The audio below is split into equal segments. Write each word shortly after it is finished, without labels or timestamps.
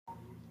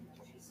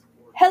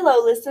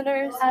Hello,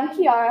 listeners. I'm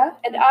Kiara.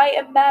 And I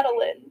am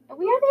Madeline. And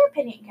we are the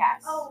Opinion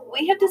Cast.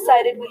 We have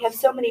decided we have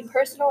so many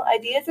personal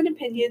ideas and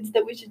opinions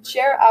that we should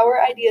share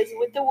our ideas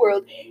with the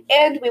world,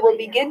 and we will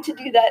begin to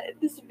do that in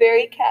this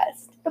very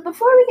cast. But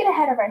before we get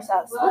ahead of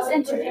ourselves, let's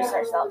introduce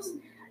ourselves.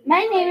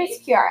 My name is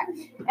Kiara,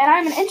 and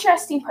I'm an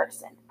interesting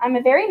person. I'm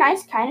a very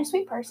nice, kind, and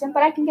sweet person,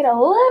 but I can get a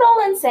little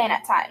insane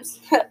at times.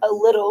 A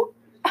little.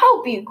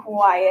 Oh, be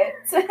quiet.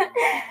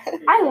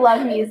 I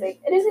love music.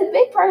 It is a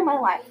big part of my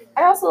life.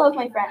 I also love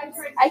my friends.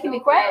 I can be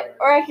quiet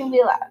or I can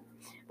be loud.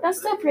 But I'm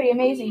still pretty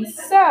amazing,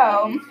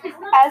 so...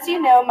 As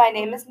you know, my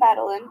name is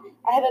Madeline.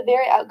 I have a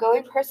very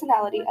outgoing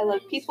personality. I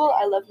love people.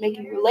 I love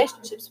making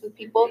relationships with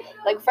people,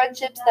 like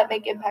friendships that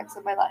make impacts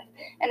on my life.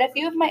 And a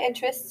few of my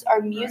interests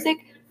are music,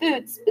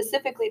 food,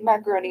 specifically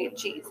macaroni and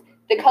cheese.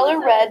 The color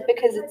red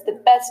because it's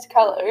the best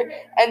color,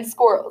 and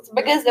squirrels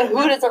because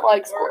who doesn't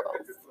like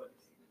squirrels?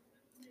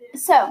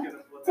 So,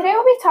 today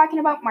we'll be talking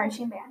about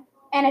marching band,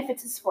 and if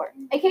it's a sport.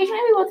 Occasionally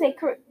we will take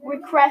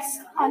requests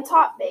on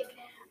topic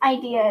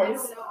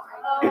ideas,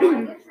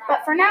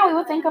 but for now we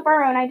will think of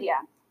our own idea.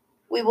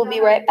 We will be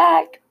right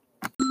back.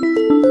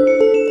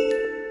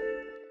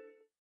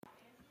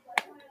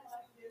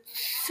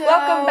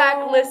 Welcome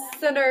back,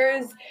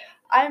 listeners.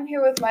 I'm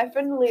here with my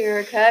friend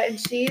Lyrica, and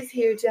she's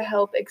here to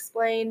help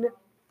explain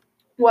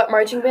what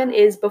marching band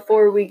is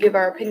before we give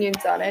our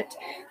opinions on it.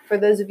 For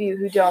those of you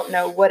who don't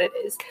know what it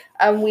is,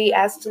 we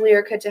asked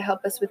Lyrica to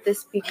help us with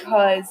this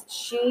because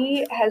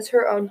she has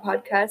her own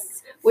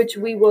podcasts, which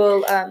we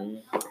will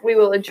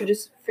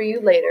introduce for you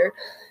later.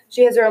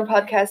 She has her own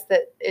podcast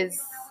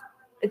it's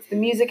the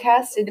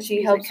Musiccast, and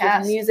she helps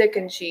with music,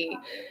 and she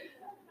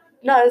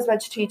not as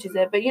much teaches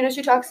it, but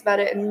she talks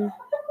about it and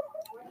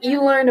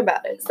you learn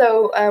about it.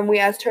 So we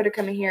asked her to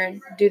come in here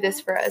and do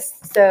this for us.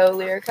 So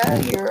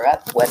Lyrica, you're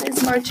up. What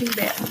is marching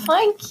band?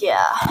 Thank you.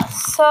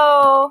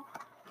 So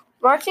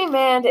marching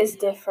band is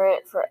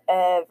different for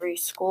every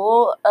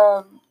school.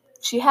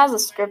 She has a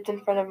script in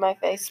front of my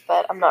face,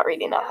 but I'm not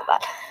reading off of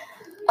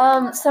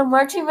that. So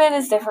marching band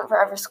is different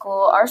for every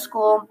school. Our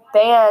school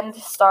band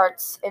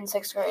starts in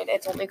 6th grade.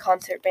 It's only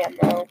concert band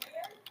though.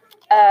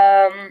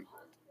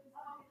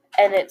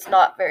 And it's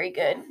not very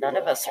good. None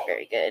of us are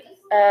very good.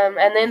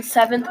 And then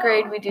 7th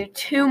grade, we do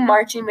 2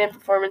 marching band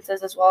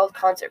performances as well as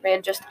concert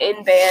band, just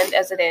in band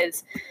as it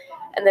is.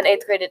 And then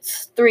 8th grade,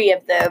 it's 3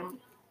 of them,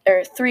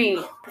 or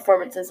 3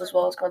 performances as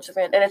well as concert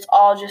band. And it's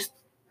all just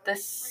the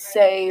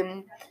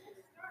same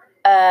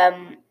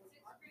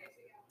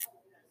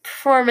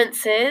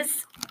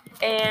performances.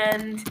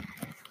 And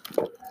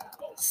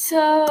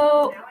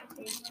so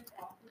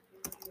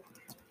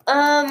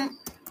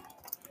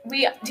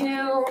we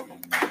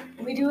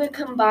do a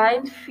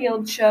combined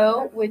field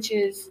show, which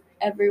is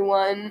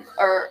everyone,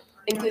 or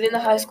including the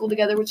high school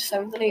together, which is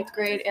 7th and 8th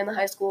grade, and the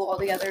high school all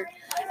together.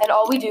 And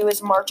all we do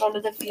is march onto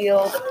the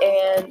field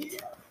and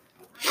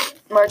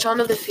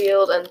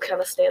kind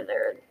of stand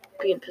there and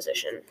be in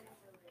position.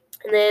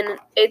 And then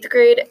 8th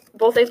grade,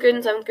 both 8th grade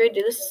and 7th grade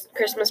do this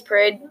Christmas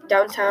parade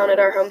downtown at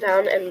our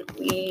hometown, and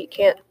we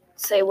can't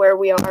say where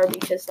we are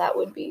because that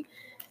would be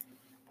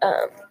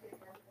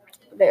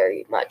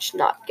very much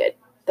not good.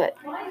 But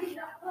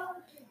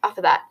off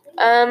of that.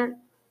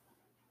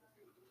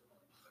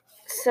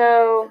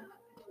 So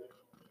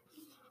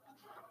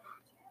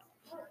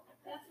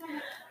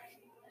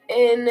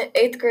in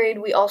 8th grade,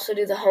 we also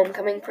do the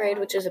homecoming parade,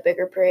 which is a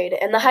bigger parade,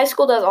 and the high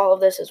school does all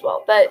of this as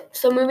well. But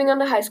so moving on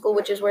to high school,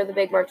 which is where the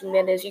big marching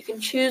band is, you can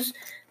choose.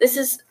 This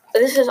is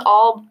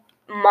all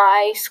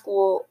my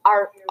school,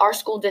 our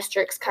school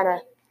districts, kind of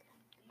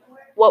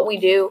what we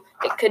do.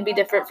 It could be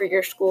different for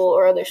your school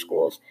or other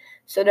schools.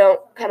 So don't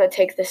kind of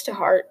take this to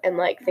heart and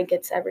think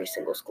it's every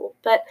single school.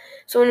 But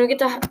so when we get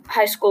to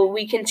high school,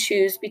 we can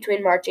choose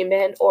between marching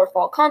band or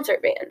fall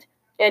concert band,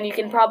 and you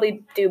can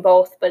probably do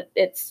both, but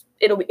it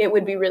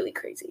would be really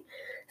crazy.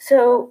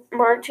 So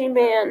marching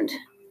band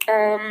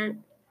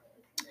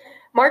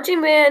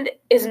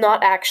is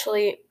not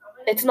actually.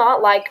 It's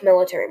not like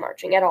military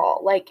marching at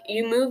all.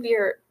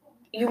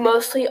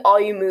 Mostly all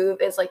you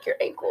move is your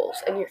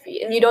ankles and your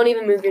feet, and you don't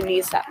even move your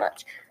knees that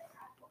much.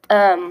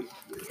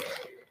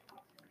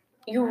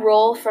 You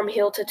roll from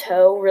heel to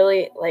toe,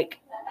 really,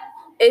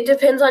 it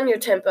depends on your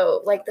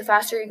tempo. The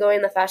faster you're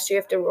going, the faster you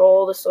have to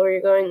roll. The slower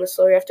you're going, the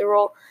slower you have to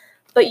roll.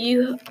 But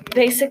you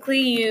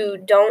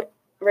don't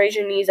raise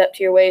your knees up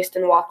to your waist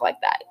and walk like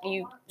that.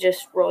 You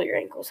just roll your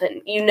ankles,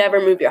 and you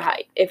never move your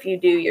height. If you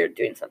do, you're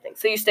doing something.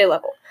 So you stay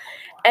level.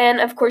 And,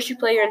 of course, you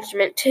play your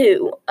instrument,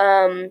 too.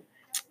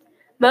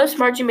 Most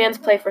marching bands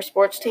play for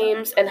sports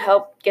teams and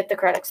help get the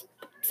crowd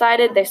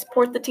excited. They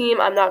support the team.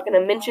 I'm not going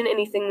to mention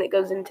anything that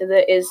goes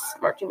into is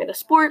marching band a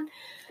sport.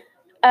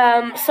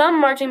 Some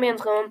marching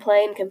bands go and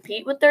play and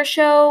compete with their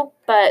show,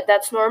 but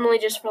that's normally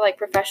just for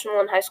professional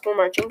and high school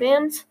marching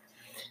bands.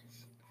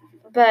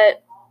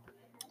 But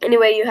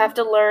anyway, you have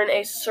to learn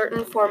a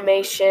certain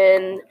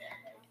formation.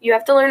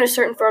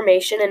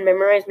 And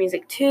memorize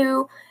music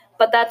too.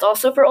 But that's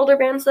also for older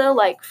bands, though.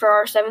 For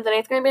our 7th and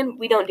 8th grade band,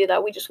 we don't do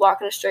that. We just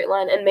walk in a straight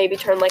line and maybe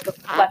turn a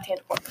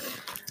left-hand corner.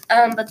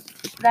 But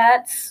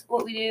that's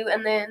what we do.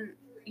 And then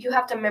you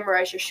have to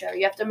memorize your show.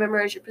 You have to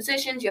memorize your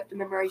positions. You have to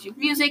memorize your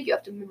music. You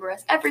have to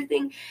memorize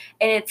everything.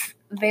 And it's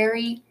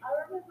very,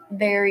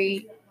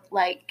 very,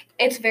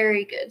 it's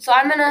very good. So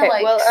I'm going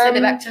to, send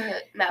it back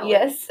to Madeline.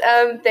 Yes.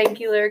 Thank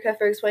you, Lyrica,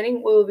 for explaining.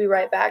 We will be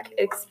right back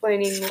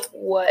explaining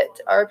what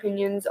our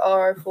opinions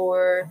are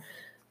for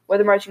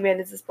whether marching band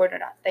is a sport or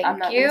not. Thank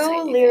you,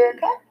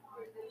 Lyrica.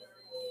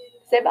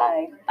 Say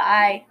bye.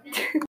 Bye.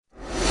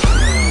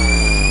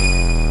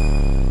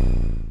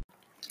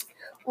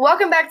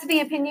 Welcome back to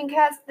the Opinion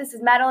Cast. This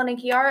is Madeline and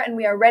Kiara, and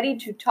we are ready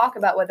to talk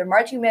about whether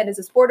marching band is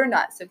a sport or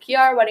not. So,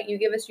 Kiara, why don't you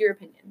give us your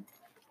opinion?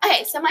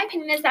 Okay, so my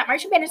opinion is that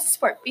marching band is a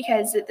sport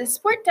because the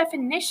sport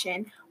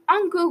definition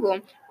on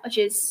Google, which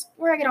is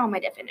where I get all my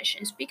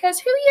definitions, because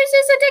who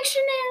uses a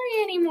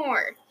dictionary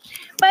anymore?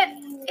 But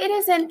it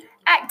is an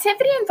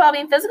activity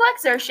involving physical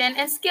exertion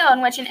and skill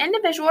in which an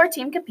individual or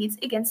team competes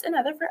against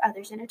another for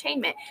others'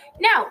 entertainment.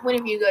 Now,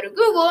 whenever you go to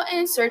Google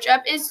and search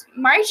up is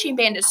marching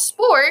band a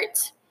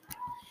sport,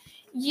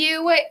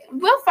 you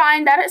will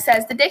find that it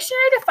says the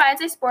dictionary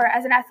defines a sport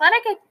as an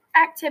athletic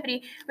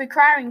activity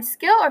requiring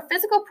skill or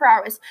physical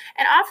prowess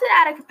and often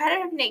at a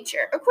competitive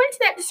nature. According to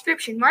that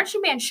description,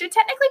 marching band should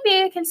technically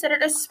be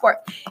considered a sport.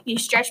 You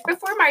stretch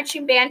before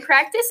marching band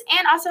practice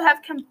and also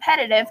have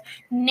competitive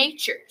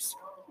natures.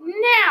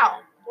 Now,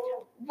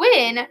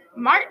 when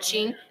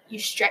marching, you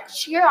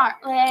stretch your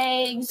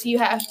legs, you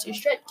have to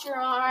stretch your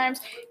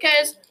arms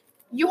because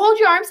you hold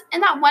your arms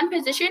in that one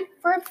position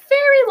for a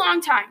very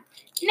long time.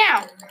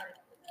 Now,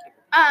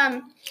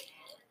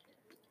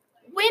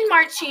 when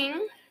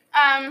marching,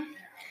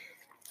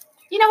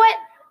 you know what?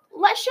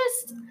 Let's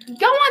just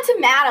go on to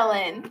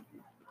Madeline.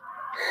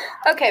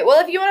 Okay, well,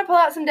 if you want to pull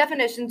out some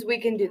definitions, we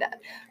can do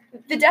that.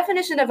 The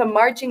definition of a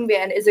marching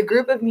band is a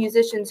group of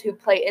musicians who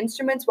play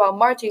instruments while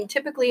marching,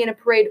 typically in a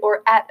parade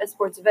or at a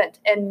sports event.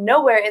 And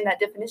nowhere in that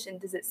definition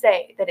does it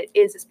say that it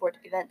is a sports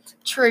event.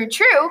 True.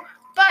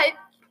 But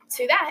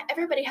to that,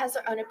 everybody has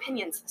their own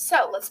opinions.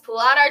 So let's pull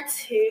out our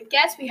two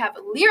guests. We have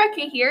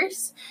Lyrica here.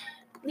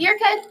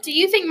 Lyrica, do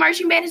you think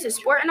marching band is a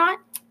sport or not?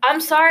 I'm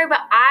sorry,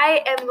 but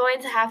I am going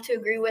to have to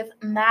agree with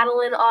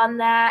Madeline on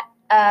that.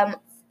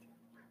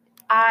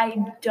 I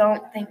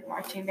don't think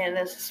marching band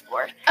is a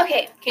sport.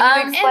 Okay,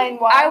 can you explain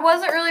why? I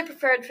wasn't really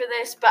prepared for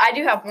this, but I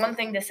do have one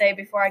thing to say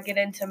before I get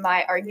into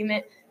my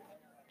argument.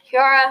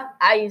 Kiara,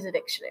 I use a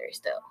dictionary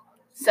still,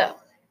 so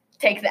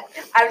take that.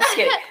 I'm just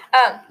kidding.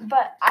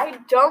 But I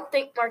don't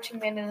think marching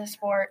band is a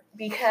sport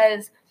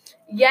because,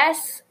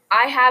 yes,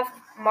 I have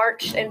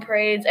marched in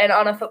parades and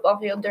on a football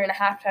field during a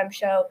halftime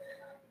show,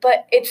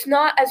 but it's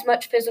not as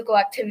much physical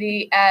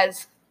activity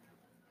as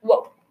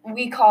what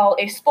we call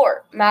a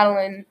sport.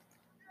 Madeline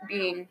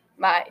being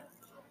my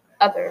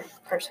other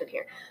person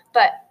here.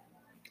 But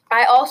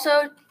I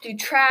also do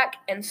track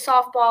and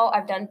softball.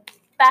 I've done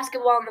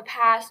basketball in the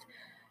past.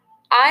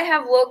 I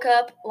have woke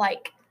up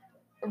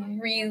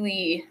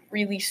really,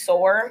 really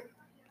sore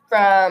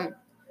from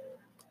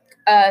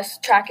a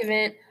track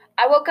event.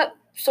 I woke up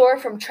sore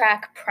from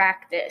track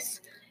practice.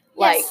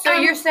 So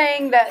you're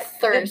saying that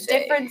Thursday. The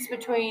difference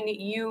between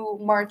you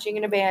marching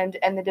in a band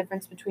and the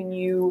difference between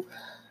you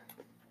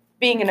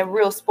being in a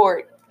real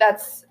sport,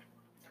 that's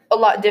a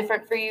lot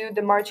different for you.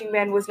 The marching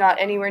band was not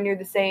anywhere near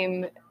the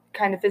same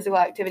kind of physical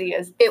activity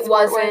as it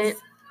sport wasn't.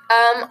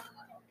 was.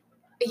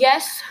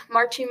 Yes,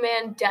 marching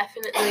band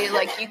definitely,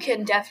 you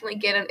can definitely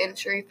get an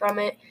injury from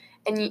it,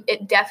 and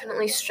it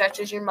definitely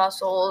stretches your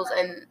muscles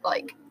and,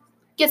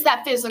 gets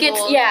that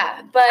physical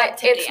but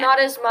activity. It's not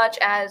as much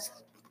as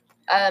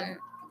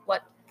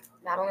what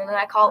Madeline and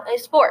I call a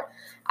sport.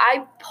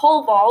 I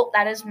pole vault.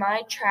 That is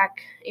my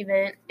track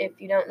event. If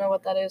you don't know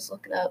what that is,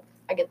 look it up.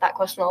 I get that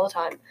question all the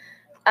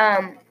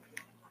time.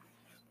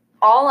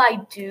 All I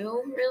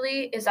do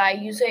really is I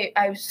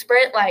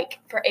sprint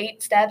for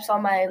 8 steps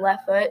on my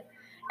left foot,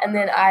 and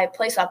then I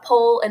place a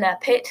pole in a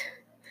pit,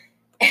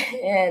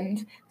 and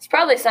this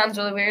probably sounds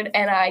really weird,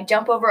 and I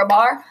jump over a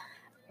bar,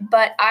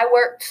 but I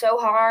worked so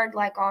hard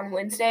on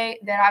Wednesday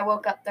that I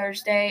woke up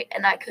Thursday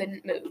and I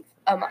couldn't move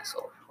a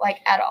muscle,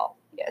 at all.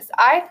 Yes,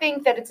 I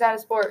think that it's not a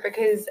sport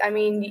because,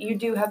 you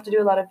do have to do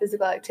a lot of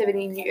physical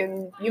activity,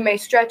 and you may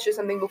stretch or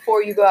something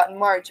before you go out and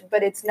march,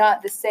 but it's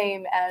not the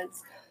same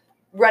as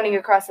running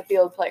across the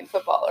field playing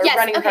football or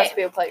running across the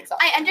field playing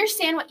soccer. I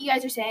understand what you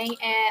guys are saying,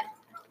 and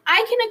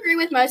I can agree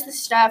with most of the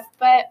stuff,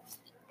 but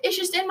it's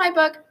just in my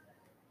book,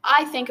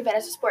 I think of it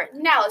as a sport.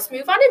 Now let's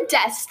move on to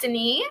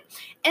Destiny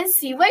and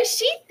see what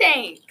she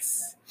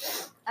thinks.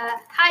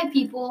 Hi,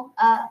 people.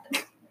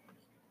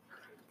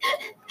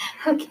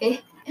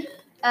 Okay.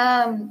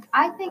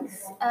 I think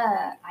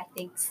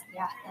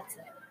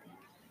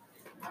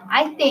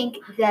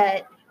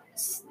that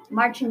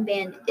marching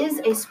band is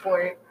a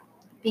sport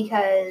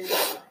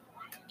because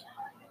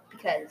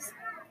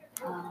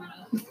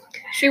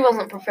she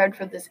wasn't prepared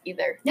for this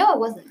either. No, it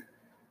wasn't.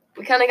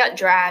 We kind of got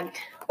dragged.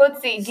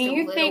 Let's see. Do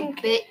you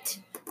think that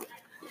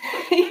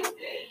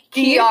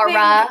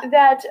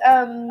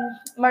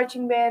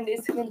marching band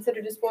is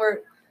considered a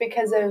sport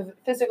because of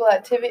physical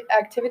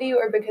activity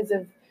or because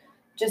of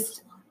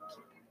just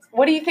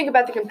what do you think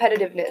about the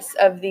competitiveness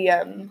of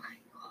the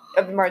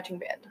marching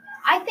band?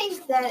 I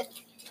think that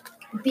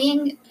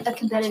being a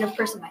competitive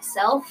person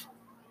myself,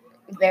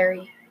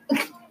 Very.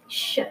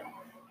 shit.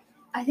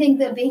 I think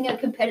that being a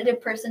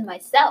competitive person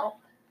myself,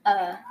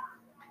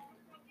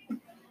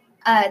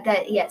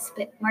 that yes,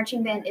 but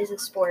marching band is a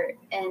sport,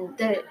 and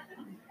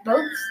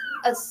both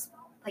us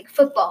like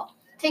football.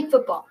 Take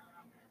football.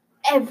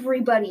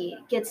 Everybody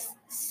gets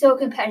so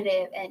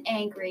competitive and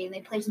angry, and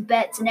they place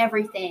bets and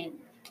everything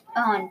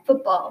on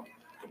football.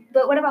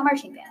 But what about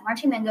marching band?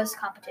 Marching band goes to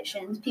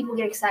competitions. People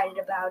get excited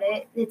about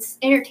it. It's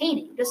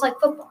entertaining, just like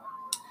football.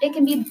 It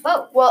can be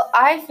both. Well,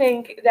 I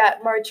think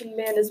that marching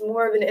band is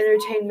more of an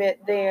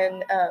entertainment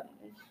than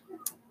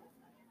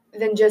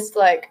just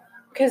like,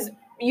 because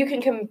you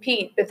can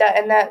compete, but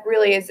that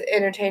really is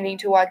entertaining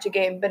to watch a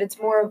game. But it's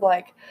more of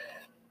like,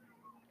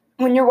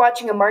 when you're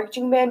watching a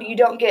marching band, you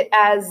don't get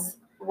as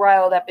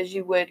riled up as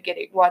you would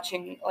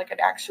watching like an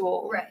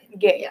actual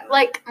game. Yeah.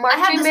 Like, I have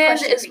marching this band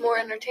question is for you. more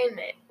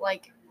entertainment.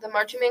 Like, the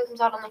marching band comes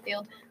out on the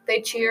field,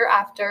 they cheer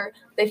after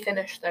they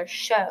finish their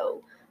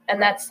show,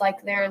 and that's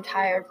like their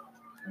entire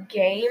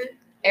game,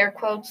 air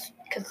quotes,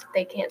 because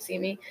they can't see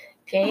me,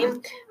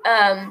 game.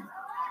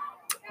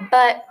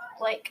 But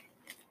like,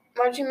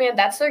 marching band,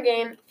 that's their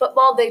game.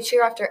 Football, they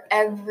cheer after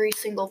every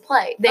single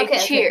play. They Okay,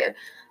 cheer.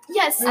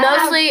 Yes.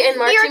 Mostly in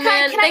marching Lyrica,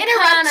 band, can I they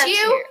interrupt kind of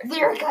you?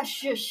 cheer. Lyrica,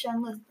 shush. I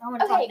want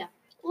to Okay. talk now.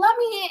 Let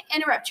me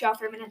interrupt y'all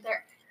for a minute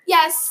there.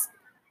 Yes,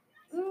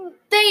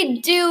 they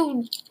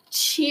do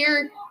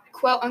cheer,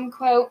 quote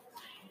unquote,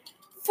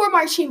 for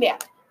marching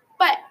band.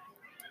 But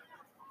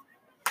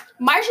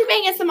marching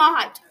band gets them all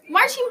hyped.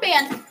 Marching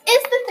band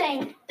is the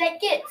thing that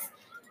gets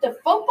the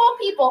football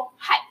people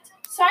hyped.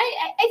 So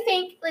I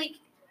think, like,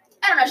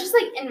 I don't know, it's just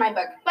like in my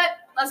book. But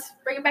let's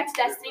bring it back to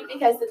Destiny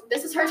because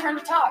this is her turn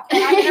to talk.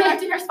 And I'm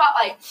interrupting her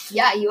spotlight.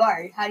 Yeah, you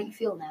are. How do you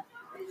feel now?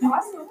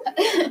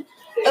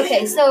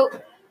 Okay, so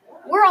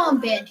we're all in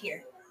band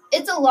here.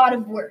 It's a lot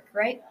of work,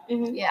 right?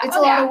 Yeah. It's a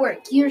lot of work.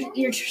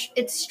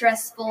 It's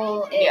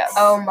stressful. It's,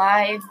 Oh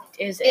my,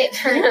 is it it?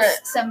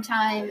 hurts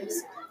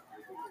sometimes.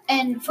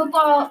 And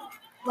football,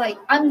 like,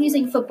 I'm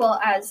using football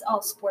as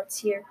all sports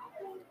here.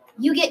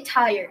 You get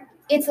tired.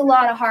 It's a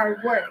lot of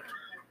hard work.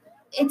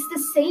 It's the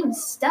same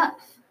stuff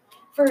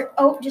for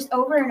just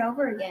over and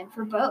over again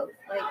for both.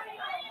 Like,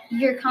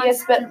 you're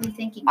Yes, but constantly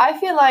thinking. I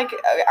feel like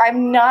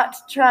I'm not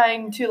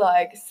trying to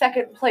like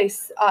second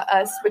place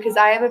us, because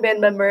I am a band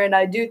member and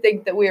I do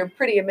think that we are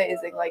pretty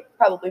amazing, like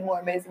probably more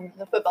amazing than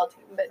the football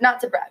team, but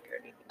not to brag or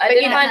anything. I But,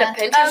 did you know, find a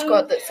Pinterest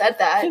quote that said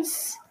that.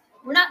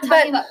 We're not but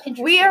talking about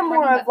Pinterest. we are we're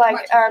more talking of about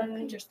like marching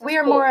band. Pinterest we is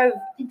are cool. more of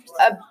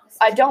Pinterest is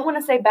I don't want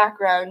to say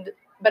background,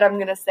 but I'm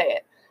gonna say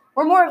it.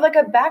 We're more of like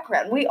a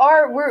background.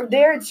 We're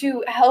there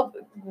to help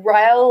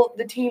rile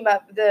the team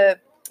up,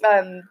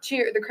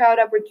 cheer the crowd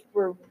up.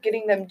 We're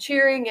getting them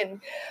cheering and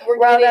We're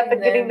riled up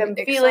and getting them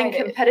feeling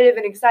excited. competitive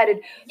and excited.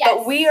 Yes.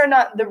 But we are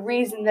not the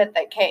reason that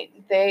they came.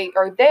 They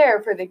are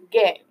there for the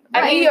game.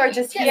 Right. We are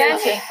just here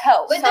Yes. to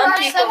help. But there Some are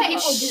people- some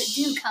people that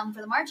do come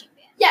for the marching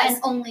band. Yes.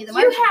 And only the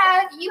marching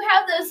You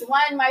have those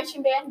one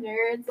marching band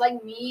nerds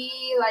like me,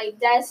 like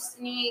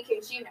Destiny,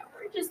 because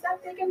we're just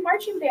that big of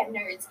marching band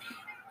nerds. band.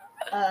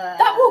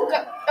 That will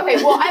go. Okay,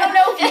 well I don't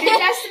know if you do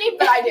Destiny,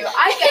 but I do.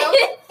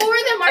 I go for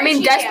the I marching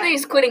mean, band.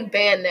 Destiny's quitting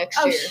band next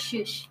Oh, year.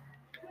 shush.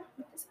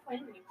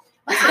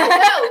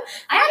 I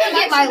I have to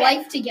get my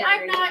life together.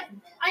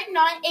 I'm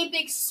not a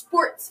big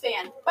sports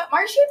fan, but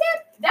marching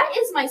band, that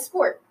is my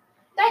sport.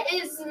 That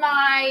is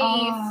my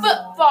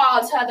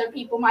football to other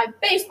people, my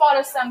baseball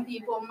to some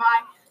people, my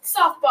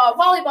softball,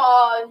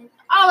 volleyball, and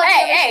all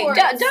that other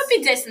sports. Don't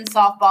be dissing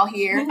softball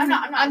here. I'm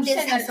not. I'm just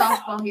dissing saying that.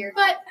 softball here.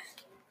 But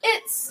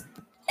it's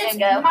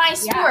Bingo. my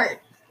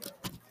sport.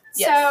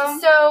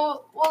 Yes.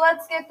 So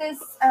let's get this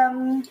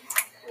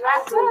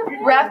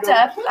wrapped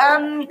up.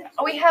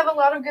 We have a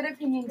lot of good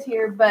opinions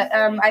here, but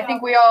I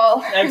think we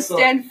all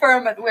Excellent. stand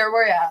firm at where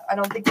we're at. I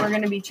don't think we're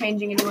going to be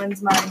changing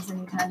anyone's minds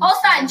anytime Hold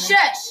on, soon.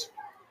 shush.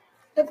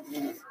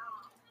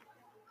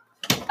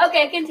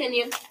 Okay,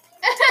 continue.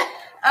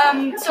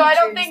 So I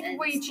don't think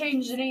we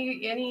changed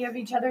any of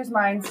each other's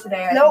minds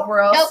today. I Nope. think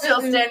we're all Nope.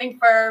 still standing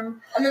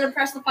firm. I'm gonna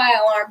press the fire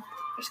alarm.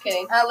 Just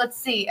kidding. Let's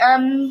see.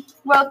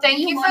 Well, thank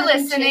you for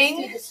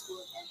listening,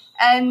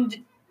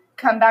 and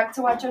come back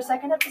to watch our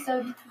second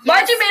episode.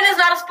 Marching band is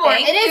not a sport.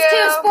 Thank It is you.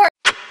 too a sport.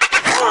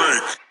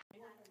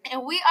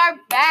 And we are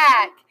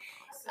back.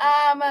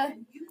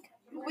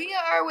 We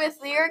are with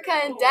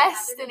Lyrica and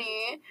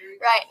Destiny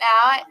right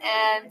now.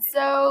 And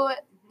so,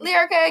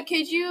 Lyrica,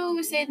 could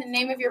you say the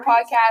name of your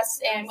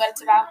podcast and what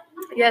it's about?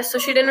 Yeah, so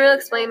she didn't really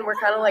explain. We're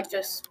kind of like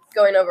just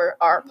going over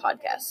our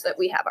podcasts that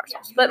we have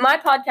ourselves. But my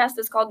podcast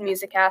is called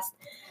Musicast,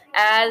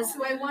 as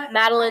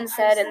Madeline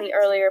said in the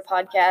earlier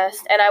podcast.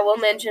 And I will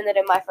mention that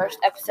in my first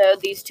episode,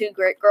 these two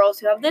great girls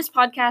who have this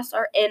podcast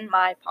are in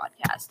my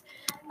podcast.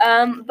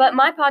 But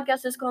my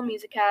podcast is called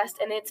Musicast,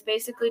 and it's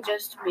basically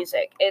just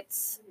music.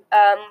 It's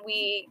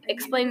we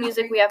explain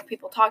music. We have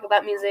people talk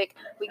about music.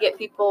 We get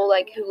people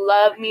like who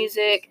love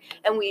music,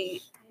 and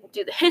we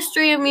do the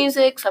history of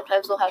music.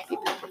 Sometimes we'll have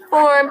people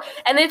perform,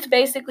 and it's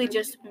basically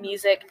just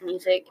music, and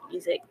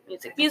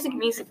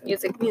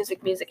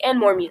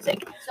more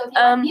music. So if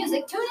you want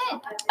music, tune in.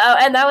 Oh,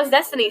 and that was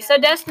Destiny. So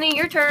Destiny,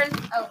 your turn.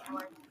 Oh,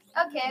 Lord.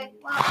 Okay.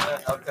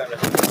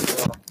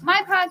 Well,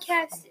 my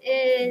podcast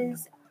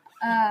is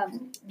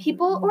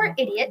People or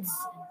Idiots.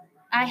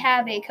 I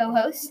have a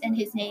co-host, and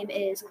his name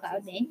is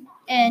Cloudney,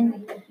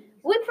 and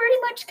we pretty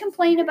much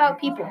complain about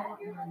people.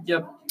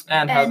 Yep,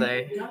 and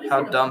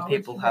how dumb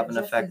people have an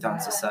effect on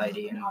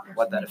society and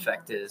what that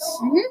effect is.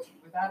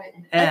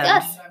 Mm-hmm. And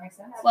Like us.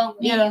 Well,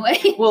 me yeah.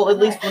 anyway. Well, at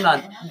least we're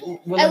not.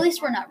 At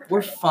least we're not.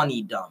 We're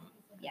funny dumb.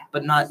 Yeah.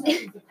 But not.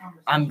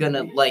 I'm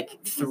gonna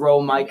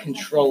throw my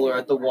controller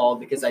at the wall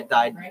because I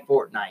died in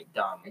Fortnite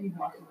dumb.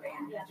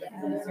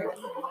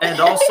 And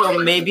also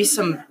maybe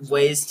some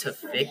ways to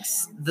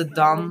fix the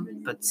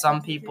dumb, but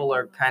some people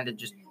are kind of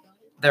just.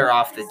 They're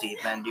off the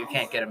deep end. You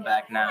can't get them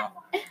back now.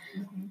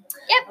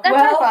 Yep,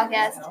 that's our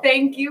podcast.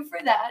 Thank you for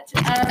that.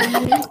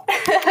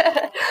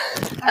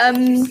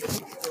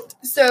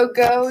 So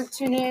go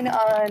tune in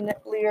on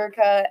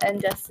Lyrica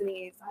and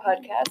Destiny's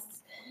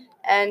podcasts.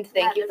 And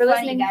thank you for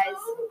listening, guys.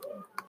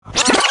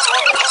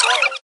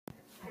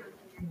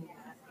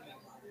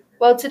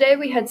 Well, today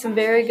we had some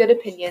very good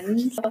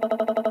opinions.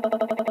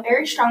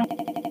 Very strong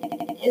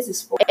is a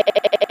sport.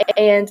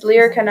 And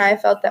Lyrica and I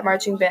felt that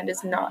marching band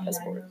is not a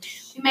sport.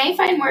 We may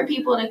find more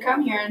people to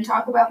come here and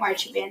talk about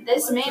marching band.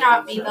 This may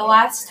not be the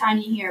last time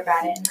you hear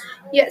about it.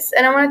 Yes,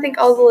 and I want to thank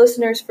all the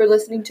listeners for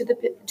listening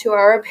to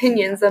our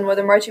opinions on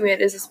whether marching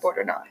band is a sport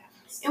or not.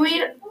 And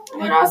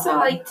we'd also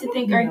like to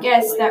thank our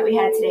guests that we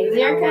had today,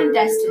 Lyrica and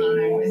Destiny.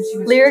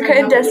 Lyrica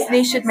and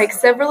Destiny should make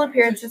several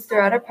appearances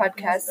throughout our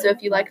podcast, so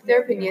if you like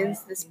their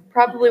opinions, this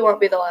probably won't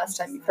be the last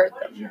time you've heard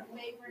them.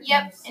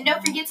 Yep, and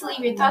don't forget to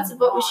leave your thoughts of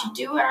what we should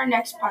do in our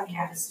next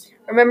podcast.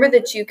 Remember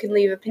that you can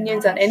leave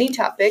opinions on any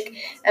topic,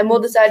 and we'll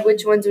decide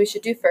which ones we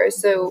should do first,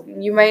 so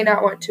you may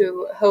not want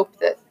to hope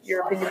that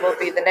your opinion will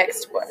be the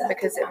next one,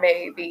 because it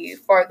may be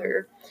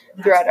farther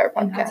throughout our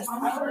podcast.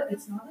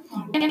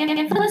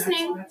 And for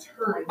listening.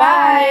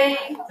 Bye!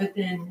 But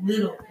then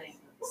little things.